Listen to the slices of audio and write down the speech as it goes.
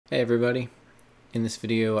Hey everybody, in this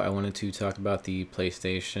video I wanted to talk about the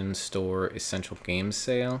PlayStation Store Essential Games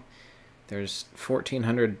sale. There's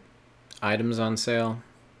 1,400 items on sale.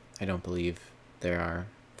 I don't believe there are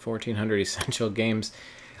 1,400 essential games,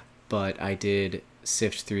 but I did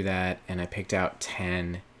sift through that and I picked out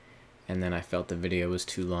 10, and then I felt the video was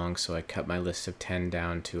too long, so I cut my list of 10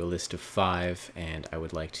 down to a list of 5, and I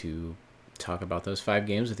would like to talk about those 5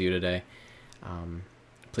 games with you today.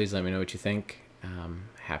 Please let me know what you think.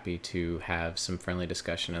 Happy to have some friendly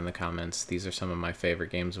discussion in the comments. These are some of my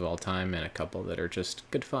favorite games of all time and a couple that are just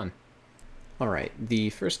good fun. Alright,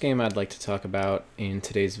 the first game I'd like to talk about in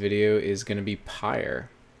today's video is going to be Pyre.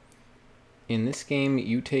 In this game,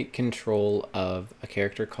 you take control of a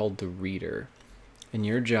character called the Reader, and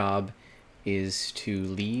your job is to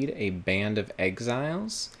lead a band of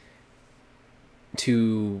exiles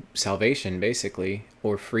to salvation, basically,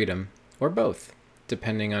 or freedom, or both,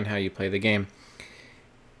 depending on how you play the game.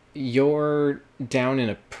 You're down in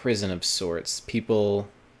a prison of sorts. People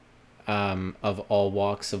of all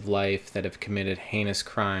walks of life that have committed heinous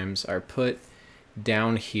crimes are put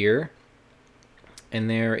down here, and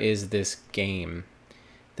there is this game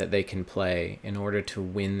that they can play in order to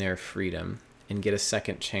win their freedom and get a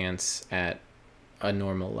second chance at a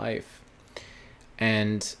normal life.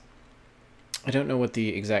 And I don't know what the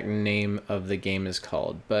exact name of the game is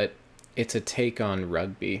called, but it's a take on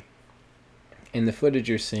rugby. And the footage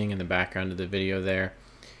you're seeing in the background of the video there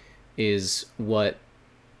is what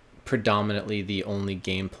predominantly the only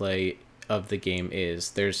gameplay of the game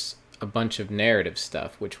is. There's a bunch of narrative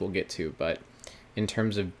stuff, which we'll get to, but in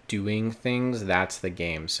terms of doing things, that's the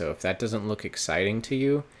game. So if that doesn't look exciting to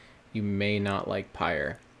you, you may not like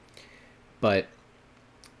Pyre. But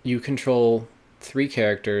you control 3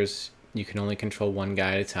 characters. You can only control one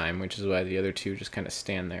guy at a time, which is why the other 2 just kind of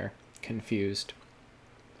stand there confused.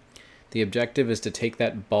 The objective is to take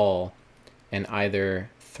that ball and either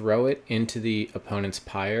throw it into the opponent's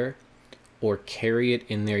pyre or carry it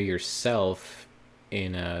in there yourself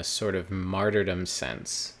in a sort of martyrdom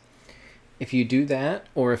sense. If you do that,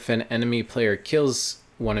 or if an enemy player kills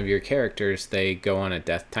one of your characters, they go on a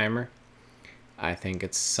death timer. I think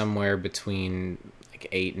it's somewhere between like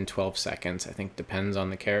 8 and 12 seconds. I think depends on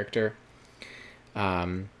the character.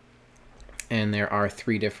 And there are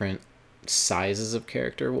 3 different sizes of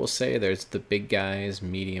character, we'll say. There's the big guys,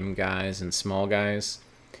 medium guys, and small guys.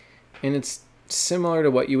 And it's similar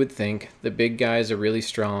to what you would think. The big guys are really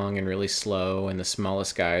strong and really slow, and the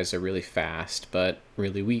smallest guys are really fast but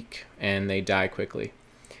really weak, and they die quickly.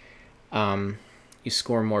 You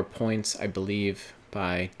score more points, I believe,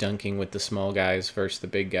 by dunking with the small guys versus the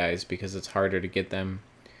big guys, because it's harder to get them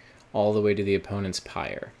all the way to the opponent's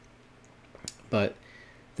pyre. But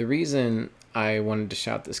the reason I wanted to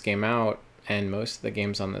shout this game out, and most of the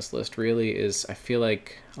games on this list really, is I feel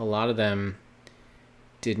like a lot of them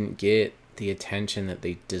didn't get the attention that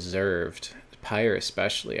they deserved. Pyre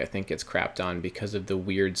especially, I think, gets crapped on because of the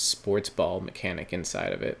weird sports ball mechanic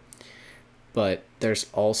inside of it. But there's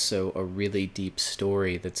also a really deep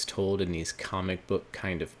story that's told in these comic book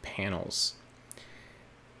kind of panels.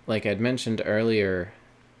 Like I'd mentioned earlier,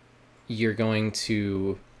 you're going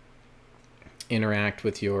to interact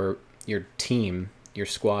with your team, your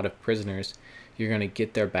squad of prisoners. You're going to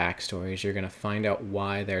get their backstories. You're going to find out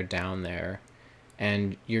why they're down there.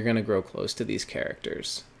 And you're going to grow close to these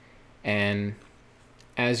characters. And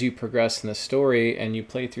as you progress in the story and you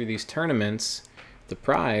play through these tournaments, the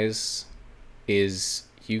prize is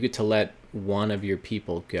you get to let one of your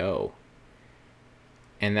people go.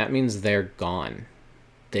 And that means they're gone.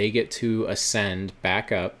 They get to ascend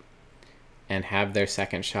back up and have their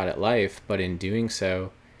second shot at life, but in doing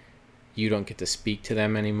so, you don't get to speak to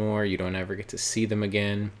them anymore, you don't ever get to see them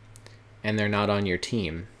again, and they're not on your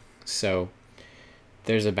team. So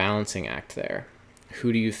there's a balancing act there.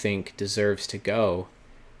 Who do you think deserves to go,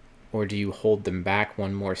 or do you hold them back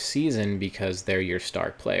one more season because they're your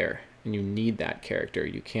star player, and you need that character?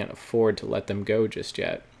 You can't afford to let them go just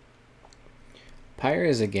yet. Pyre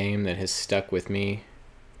is a game that has stuck with me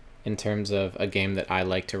in terms of a game that I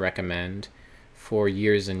like to recommend for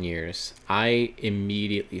years and years. I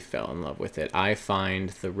immediately fell in love with it. I find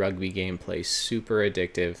the rugby gameplay super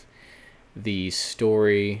addictive. The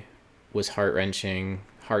story was heart-wrenching,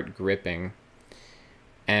 heart-gripping,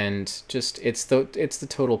 and just it's the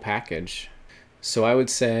total package. So I would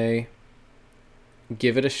say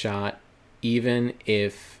give it a shot, even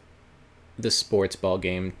if the sports ball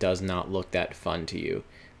game does not look that fun to you.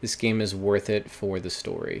 This game is worth it for the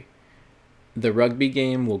story. The rugby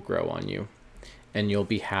game will grow on you, and you'll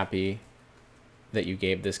be happy that you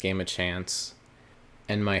gave this game a chance.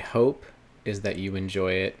 And my hope is that you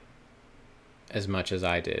enjoy it as much as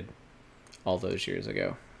I did all those years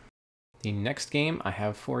ago. The next game I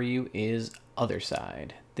have for you is Other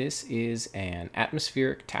Side. This is an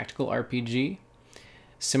atmospheric tactical RPG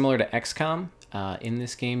similar to XCOM. In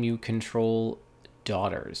this game, you control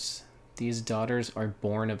daughters. These daughters are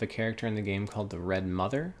born of a character in the game called the Red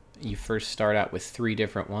Mother. You first start out with 3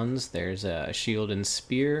 different ones. There's a shield and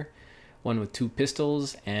spear, one with 2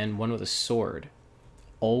 pistols, and one with a sword.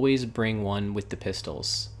 Always bring one with the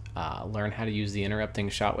pistols. Learn how to use the interrupting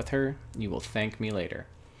shot with her. You will thank me later.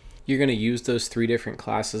 You're going to use those 3 different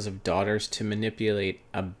classes of daughters to manipulate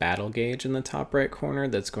a battle gauge in the top right corner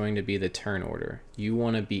that's going to be the turn order. You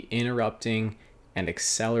want to be interrupting and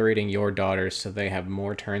accelerating your daughters so they have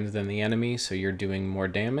more turns than the enemy, so you're doing more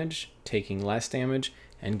damage, taking less damage,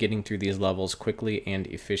 and getting through these levels quickly and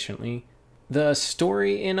efficiently. The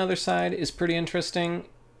story in Other Side is pretty interesting.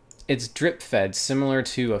 It's drip-fed, similar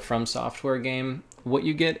to a From Software game. What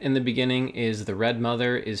you get in the beginning is the Red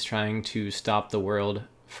Mother is trying to stop the world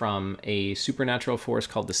from a supernatural force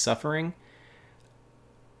called the Suffering,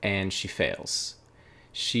 and she fails.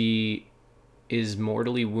 She is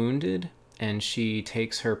mortally wounded, and she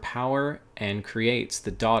takes her power and creates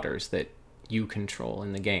the daughters that you control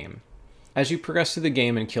in the game. As you progress through the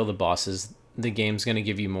game and kill the bosses, the game's going to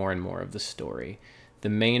give you more and more of the story. The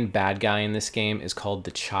main bad guy in this game is called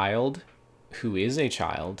the Child, who is a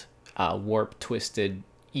child, a warp-twisted,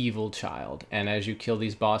 evil child. And as you kill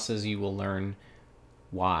these bosses, you will learn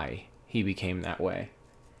why he became that way.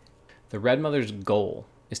 The Red Mother's goal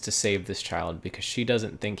is to save this child because she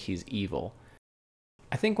doesn't think he's evil.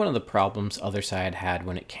 I think one of the problems Other Side had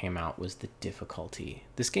when it came out was the difficulty.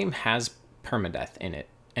 This game has permadeath in it,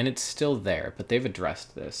 and it's still there, but they've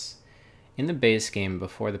addressed this. In the base game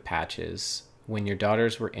before the patches, when your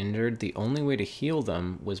daughters were injured, the only way to heal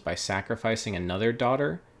them was by sacrificing another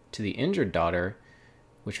daughter to the injured daughter,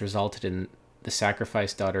 which resulted in the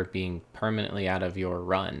sacrificed daughter being permanently out of your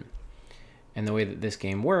run. And the way that this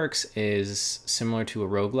game works is similar to a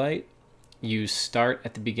roguelite. You start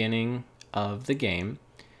at the beginning of the game,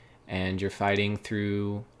 and you're fighting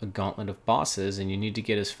through a gauntlet of bosses, and you need to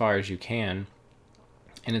get as far as you can.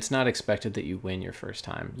 And it's not expected that you win your first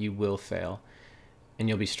time. You will fail, and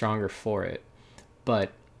you'll be stronger for it.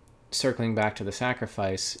 But circling back to the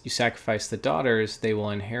sacrifice, you sacrifice the daughters, they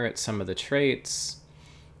will inherit some of the traits,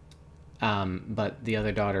 but the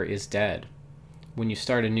other daughter is dead. When you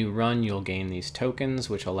start a new run, you'll gain these tokens,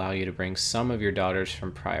 which allow you to bring some of your daughters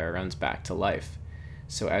from prior runs back to life.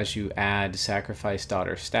 So as you add sacrifice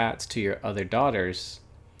daughter stats to your other daughters,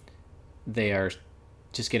 they are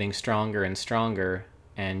just getting stronger and stronger,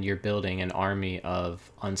 and you're building an army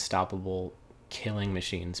of unstoppable killing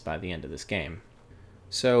machines by the end of this game.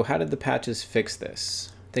 So how did the patches fix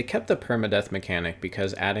this? They kept the permadeath mechanic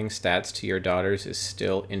because adding stats to your daughters is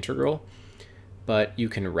still integral, but you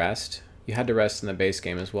can rest. You had to rest in the base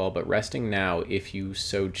game as well, but resting now, if you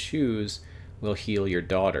so choose, will heal your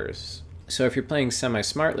daughters. So if you're playing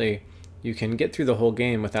semi-smartly, you can get through the whole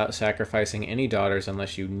game without sacrificing any daughters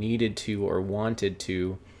unless you needed to or wanted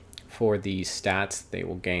to for the stats they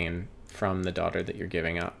will gain from the daughter that you're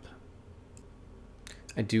giving up.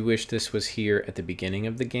 I do wish this was here at the beginning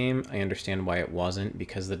of the game. I understand why it wasn't,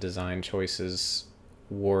 because the design choices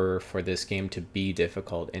were for this game to be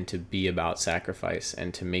difficult and to be about sacrifice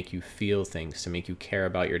and to make you feel things, to make you care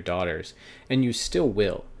about your daughters. And you still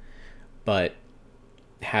will. But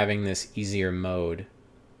having this easier mode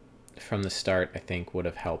from the start, I think, would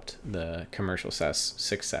have helped the commercial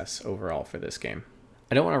success overall for this game.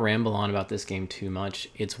 I don't want to ramble on about this game too much.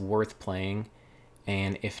 It's worth playing.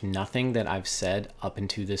 And if nothing that I've said up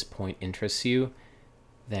until this point interests you,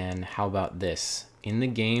 then how about this? In the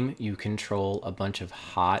game, you control a bunch of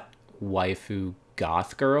hot waifu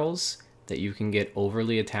goth girls that you can get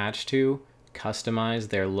overly attached to, customize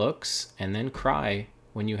their looks, and then cry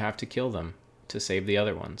when you have to kill them to save the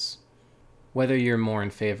other ones. Whether you're more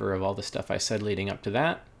in favor of all the stuff I said leading up to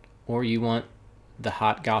that, or you want the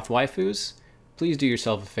hot goth waifus, please do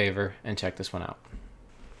yourself a favor and check this one out.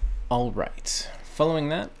 Alright, following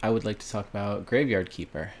that, I would like to talk about Graveyard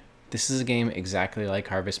Keeper. This is a game exactly like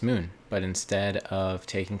Harvest Moon, but instead of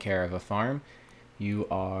taking care of a farm, you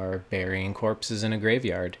are burying corpses in a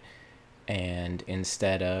graveyard. And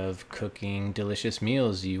instead of cooking delicious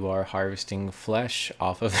meals, you are harvesting flesh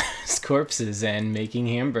off of those corpses and making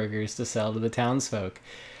hamburgers to sell to the townsfolk.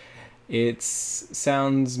 It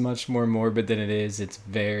sounds much more morbid than it is. It's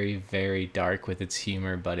very, very dark with its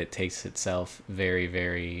humor, but it takes itself very,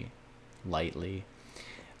 very lightly.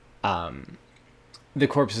 The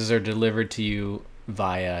corpses are delivered to you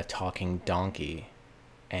via talking donkey,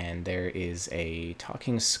 and there is a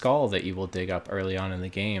talking skull that you will dig up early on in the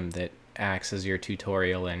game that acts as your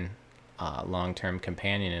tutorial and long-term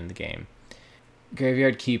companion in the game.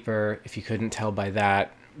 Graveyard Keeper, if you couldn't tell by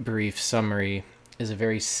that brief summary, is a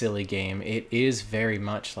very silly game. It is very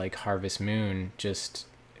much like Harvest Moon, just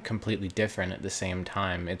completely different at the same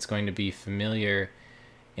time. It's going to be familiar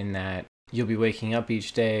in that you'll be waking up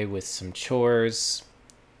each day with some chores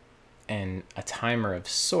and a timer of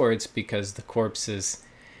sorts, because the corpses,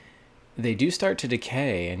 they do start to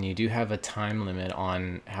decay, and you do have a time limit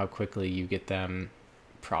on how quickly you get them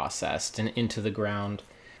processed and into the ground.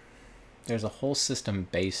 There's a whole system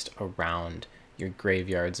based around your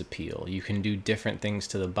graveyard's appeal. You can do different things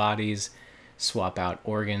to the bodies, swap out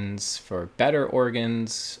organs for better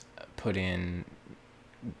organs, put in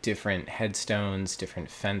different headstones, different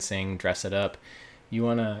fencing, dress it up. You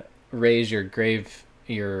want to raise your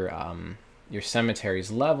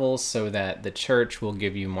cemetery's levels so that the church will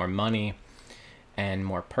give you more money and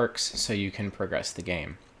more perks so you can progress the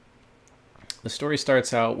game. The story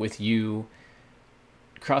starts out with you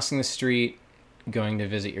crossing the street, going to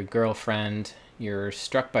visit your girlfriend. You're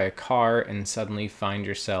struck by a car and suddenly find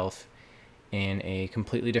yourself in a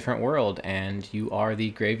completely different world, and you are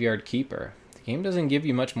the Graveyard Keeper. The game doesn't give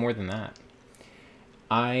you much more than that.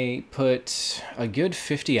 I put a good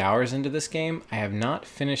 50 hours into this game. I have not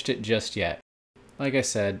finished it just yet. Like I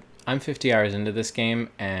said, I'm 50 hours into this game,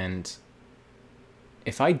 and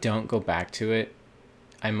if I don't go back to it,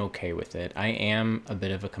 I'm okay with it. I am a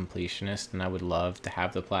bit of a completionist, and I would love to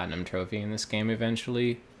have the Platinum Trophy in this game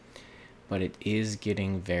eventually, but it is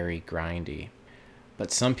getting very grindy.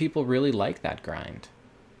 But some people really like that grind.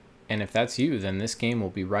 And if that's you, then this game will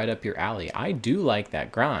be right up your alley. I do like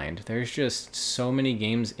that grind. There's just so many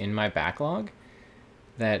games in my backlog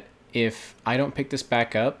that if I don't pick this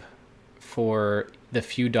back up for the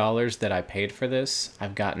few dollars that I paid for this,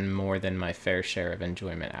 I've gotten more than my fair share of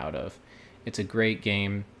enjoyment out of. It's a great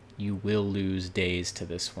game. You will lose days to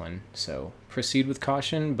this one. So proceed with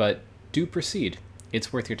caution, but do proceed.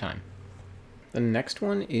 It's worth your time. The next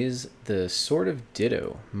one is the Sword of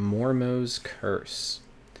Ditto, Mormo's Curse.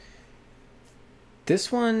 This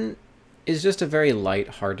one is just a very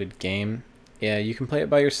light-hearted game. Yeah, you can play it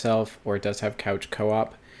by yourself, or it does have couch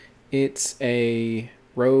co-op. It's a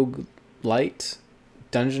roguelite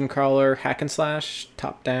dungeon crawler hack and slash,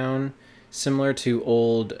 top-down, similar to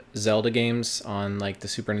old Zelda games on like the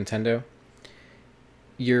Super Nintendo.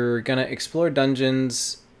 You're gonna explore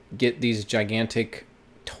dungeons, get these gigantic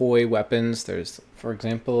toy weapons. For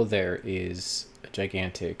example, there is a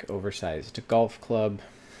gigantic oversized golf club.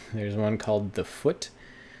 There's one called the Foot,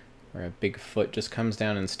 where a big foot just comes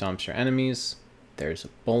down and stomps your enemies. There's a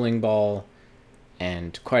bowling ball,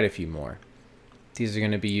 and quite a few more. These are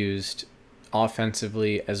going to be used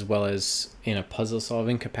offensively as well as in a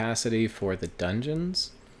puzzle-solving capacity for the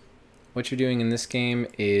dungeons. What you're doing in this game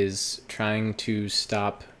is trying to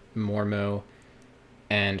stop Mormo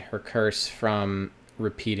and her curse from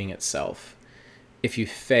repeating itself. If you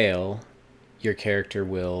fail, your character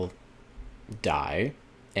will die,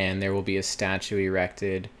 and there will be a statue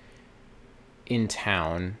erected in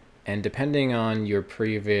town, and depending on your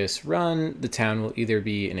previous run, the town will either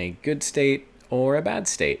be in a good state or a bad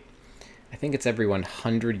state. I think it's every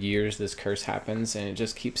 100 years this curse happens, and it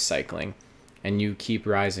just keeps cycling, and you keep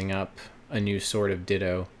rising up a new Sword of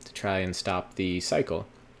Ditto to try and stop the cycle.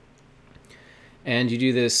 And you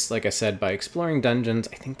do this, like I said, by exploring dungeons.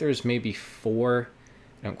 I think there's maybe 4,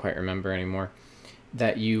 I don't quite remember anymore,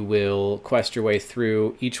 that you will quest your way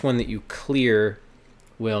through. Each one that you clear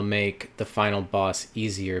will make the final boss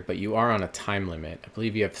easier, but you are on a time limit. I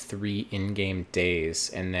believe you have 3 in-game days,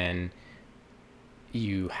 and then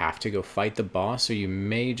you have to go fight the boss, or you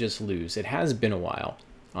may just lose. It has been a while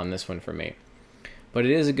on this one for me, but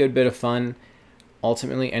it is a good bit of fun.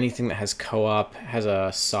 Ultimately, anything that has co-op has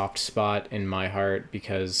a soft spot in my heart,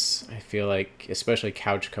 because I feel like, especially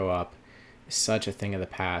couch co-op, such a thing of the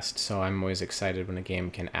past, so I'm always excited when a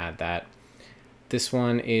game can add that. This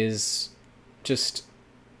one is just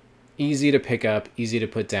easy to pick up, easy to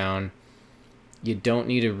put down. You don't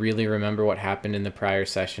need to really remember what happened in the prior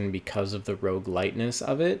session because of the rogueliteness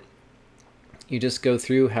of it. You just go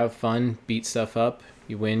through, have fun, beat stuff up.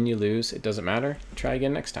 You win, you lose, it doesn't matter. Try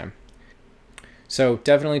again next time. So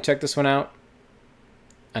definitely check this one out.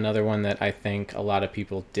 Another one that I think a lot of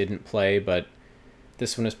people didn't play, but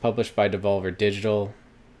this one is published by Devolver Digital,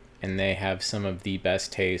 and they have some of the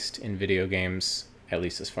best taste in video games, at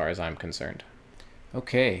least as far as I'm concerned.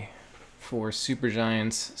 Okay, for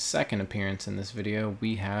Supergiant's second appearance in this video,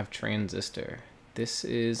 we have Transistor. This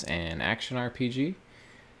is an action RPG.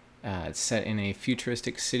 It's set in a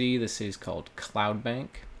futuristic city. The city's called Cloudbank.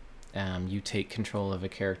 you take control of a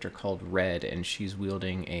character called Red, and she's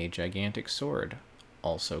wielding a gigantic sword,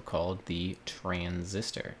 also called the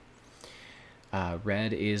Transistor.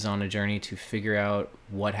 Red is on a journey to figure out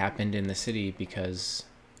what happened in the city because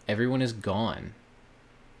everyone is gone.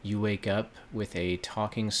 You wake up with a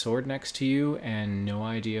talking sword next to you and no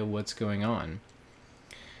idea what's going on.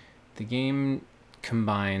 The game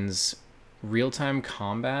combines real-time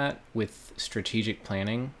combat with strategic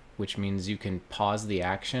planning, which means you can pause the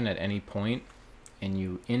action at any point and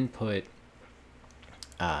you input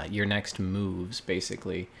your next moves,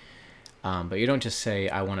 basically. But you don't just say,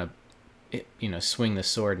 I want to swing the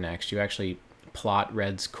sword next. You actually plot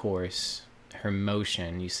Red's course, her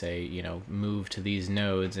motion. You say, move to these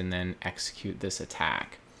nodes and then execute this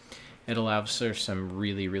attack. It allows for some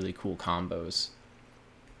really, really cool combos.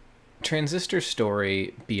 Transistor's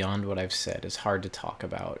story, beyond what I've said, is hard to talk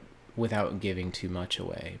about without giving too much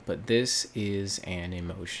away, but this is an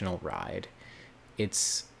emotional ride.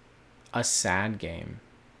 It's a sad game.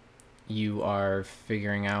 You are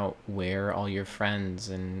figuring out where all your friends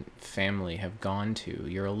and family have gone to.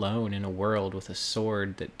 You're alone in a world with a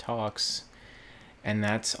sword that talks, and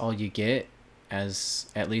that's all you get. As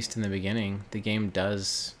at least in the beginning, the game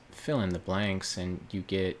does fill in the blanks and you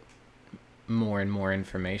get more and more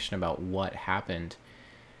information about what happened.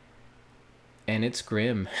 And it's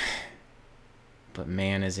grim, but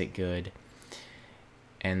man, is it good.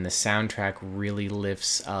 And the soundtrack really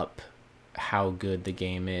lifts up how good the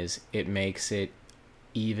game is. It makes it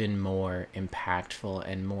even more impactful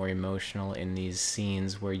and more emotional in these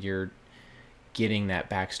scenes where you're getting that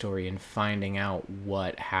backstory and finding out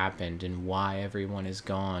what happened and why everyone is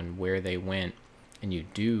gone, where they went. And you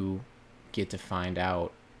do get to find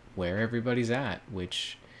out where everybody's at,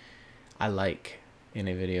 which I like in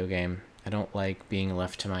a video game. I don't like being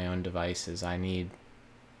left to my own devices. I need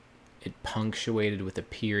it punctuated with a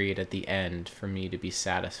period at the end for me to be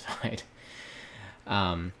satisfied.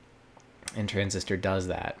 And Transistor does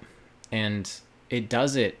that. And it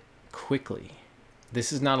does it quickly.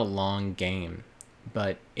 This is not a long game,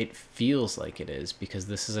 but it feels like it is because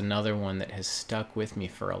this is another one that has stuck with me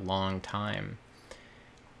for a long time.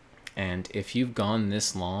 And if you've gone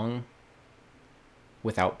this long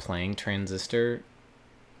without playing Transistor,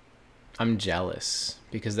 I'm jealous,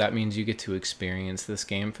 because that means you get to experience this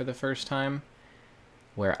game for the first time,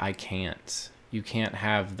 where I can't. You can't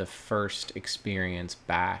have the first experience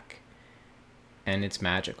back, and it's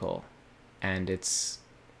magical, and it's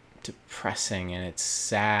depressing, and it's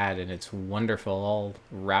sad, and it's wonderful, all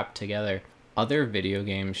wrapped together. Other video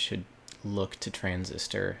games should look to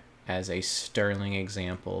Transistor as a sterling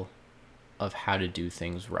example of how to do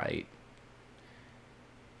things right.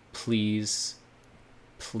 Please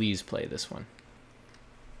play this one.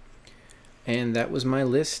 And that was my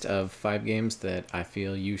list of 5 games that I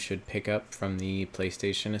feel you should pick up from the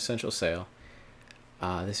PlayStation Essential Sale.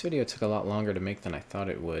 This video took a lot longer to make than I thought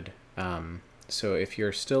it would. So if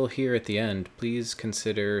you're still here at the end, please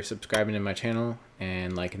consider subscribing to my channel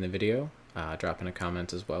and liking the video. Dropping a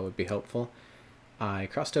comment as well would be helpful. I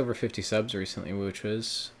crossed over 50 subs recently, which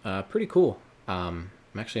was pretty cool. I'm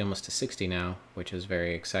actually almost to 60 now, which is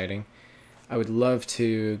very exciting. I would love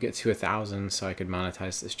to get to 1,000 so I could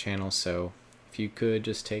monetize this channel, so if you could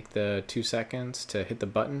just take the 2 seconds to hit the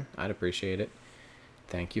button, I'd appreciate it.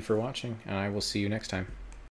 Thank you for watching, and I will see you next time.